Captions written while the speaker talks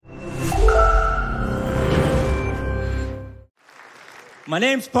My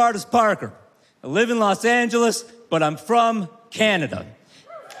name's Pardis Parker. I live in Los Angeles, but I'm from Canada.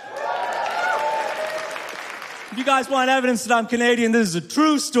 If you guys want evidence that I'm Canadian, this is a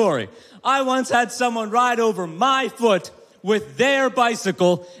true story. I once had someone ride over my foot with their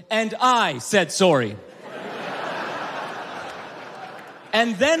bicycle, and I said sorry.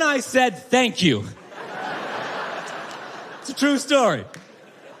 And then I said thank you. It's a true story.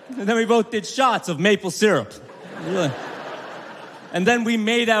 And then we both did shots of maple syrup. And then we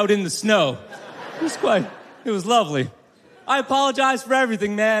made out in the snow. It was lovely. I apologize for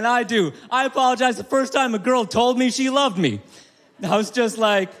everything, man. I do. I apologize the first time a girl told me she loved me. I was just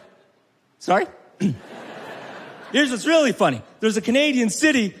like, sorry? Here's what's really funny. There's a Canadian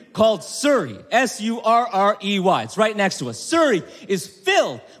city called Surrey. S-U-R-R-E-Y. It's right next to us. Surrey is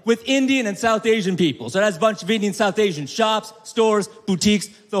filled with Indian and South Asian people. So it has a bunch of Indian South Asian shops, stores, boutiques,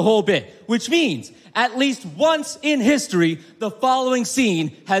 the whole bit. Which means, at least once in history, the following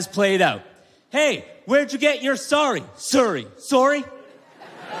scene has played out. Hey, where'd you get your sorry? Surrey. Sorry?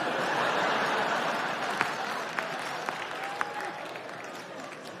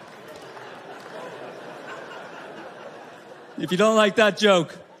 If you don't like that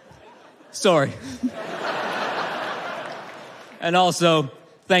joke, sorry. And also,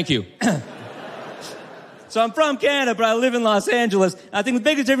 thank you. So I'm from Canada, but I live in Los Angeles. And I think the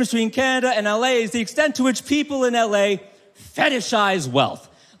biggest difference between Canada and LA is the extent to which people in LA fetishize wealth.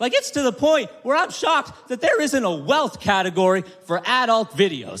 Like, it's to the point where I'm shocked that there isn't a wealth category for adult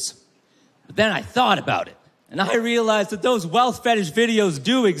videos. But then I thought about it. And I realized that those wealth fetish videos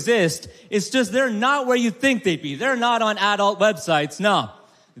do exist. It's just they're not where you think they'd be. They're not on adult websites, no.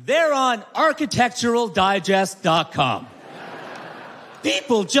 They're on architecturaldigest.com.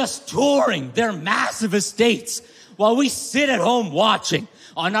 People just touring their massive estates while we sit at home watching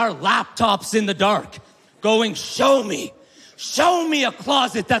on our laptops in the dark, going, show me a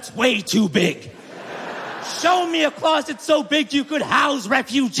closet that's way too big. Show me a closet so big you could house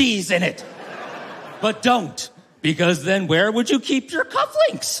refugees in it. But don't, because then where would you keep your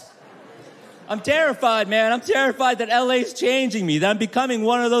cufflinks? I'm terrified, man. I'm terrified that LA's changing me, that I'm becoming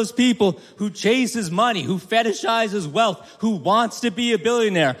one of those people who chases money, who fetishizes wealth, who wants to be a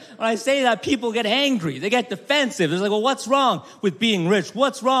billionaire. When I say that, people get angry. They get defensive. They're like, well, what's wrong with being rich?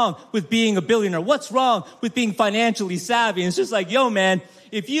 What's wrong with being a billionaire? What's wrong with being financially savvy? And it's just like, yo, man,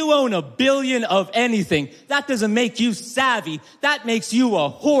 if you own $1 billion of anything, that doesn't make you savvy. That makes you a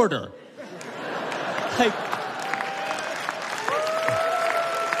hoarder.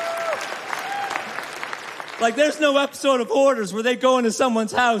 Like, there's no episode of Hoarders where they go into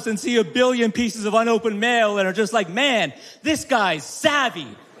someone's house and see 1 billion pieces of unopened mail and are just like, man, this guy's savvy.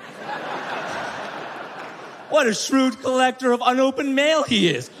 What a shrewd collector of unopened mail he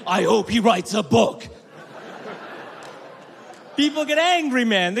is. I hope he writes a book. People get angry,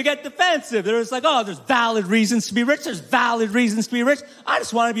 man. They get defensive. They're just like, oh, there's valid reasons to be rich. There's valid reasons to be rich. I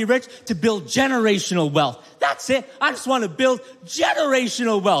just want to be rich to build generational wealth. That's it. I just want to build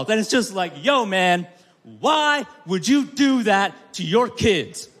generational wealth. And it's just like, yo, man, why would you do that to your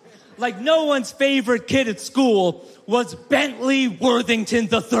kids? Like, no one's favorite kid at school was Bentley Worthington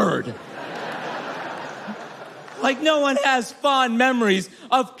III. Like, no one has fond memories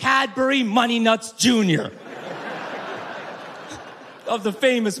of Cadbury Money Nuts Jr. of the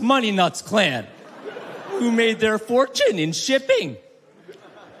famous Money Nuts clan, who made their fortune in shipping.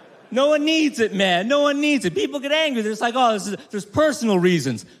 No one needs it, man. No one needs it. People get angry. They're just like, oh, there's personal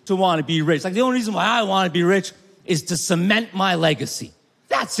reasons to want to be rich. Like, the only reason why I want to be rich is to cement my legacy.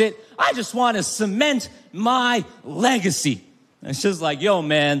 That's it. I just want to cement my legacy. And it's just like, yo,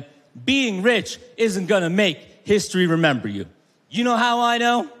 man, being rich isn't going to make history remember you. You know how I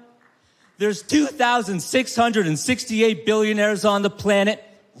know? There's 2,668 billionaires on the planet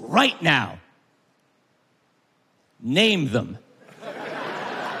right now. Name them.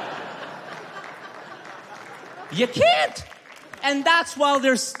 You can't. And that's while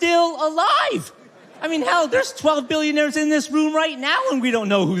they're still alive. I mean, hell, there's 12 billionaires in this room right now and we don't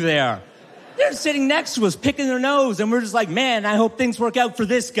know who they are. They're sitting next to us, picking their nose, and we're just like, man, I hope things work out for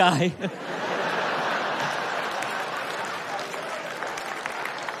this guy.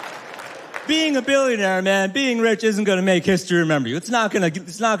 Being a billionaire, man, being rich isn't going to make history remember you. It's not going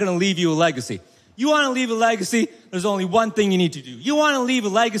to leave you a legacy. You want to leave a legacy, there's only one thing you need to do. You want to leave a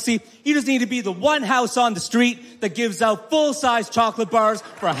legacy, you just need to be the one house on the street that gives out full-size chocolate bars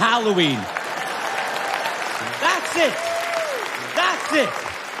for Halloween. That's it. That's it.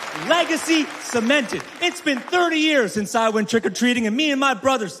 Legacy cemented. It's been 30 years since I went trick-or-treating, and me and my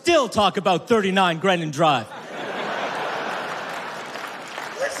brother still talk about 39 Grennan Drive.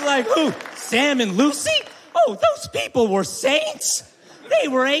 It's like, who? Sam and Lucy? Oh, those people were saints. They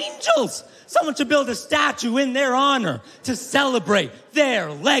were angels. Someone should build a statue in their honor to celebrate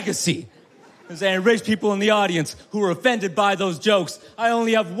their legacy. There's any rich people in the audience who were offended by those jokes. I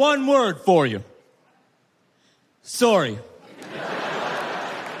only have one word for you. Sorry.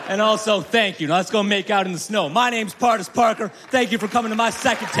 And also, thank you. Now let's go make out in the snow. My name's Pardis Parker. Thank you for coming to my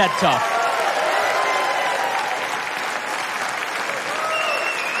second TED Talk.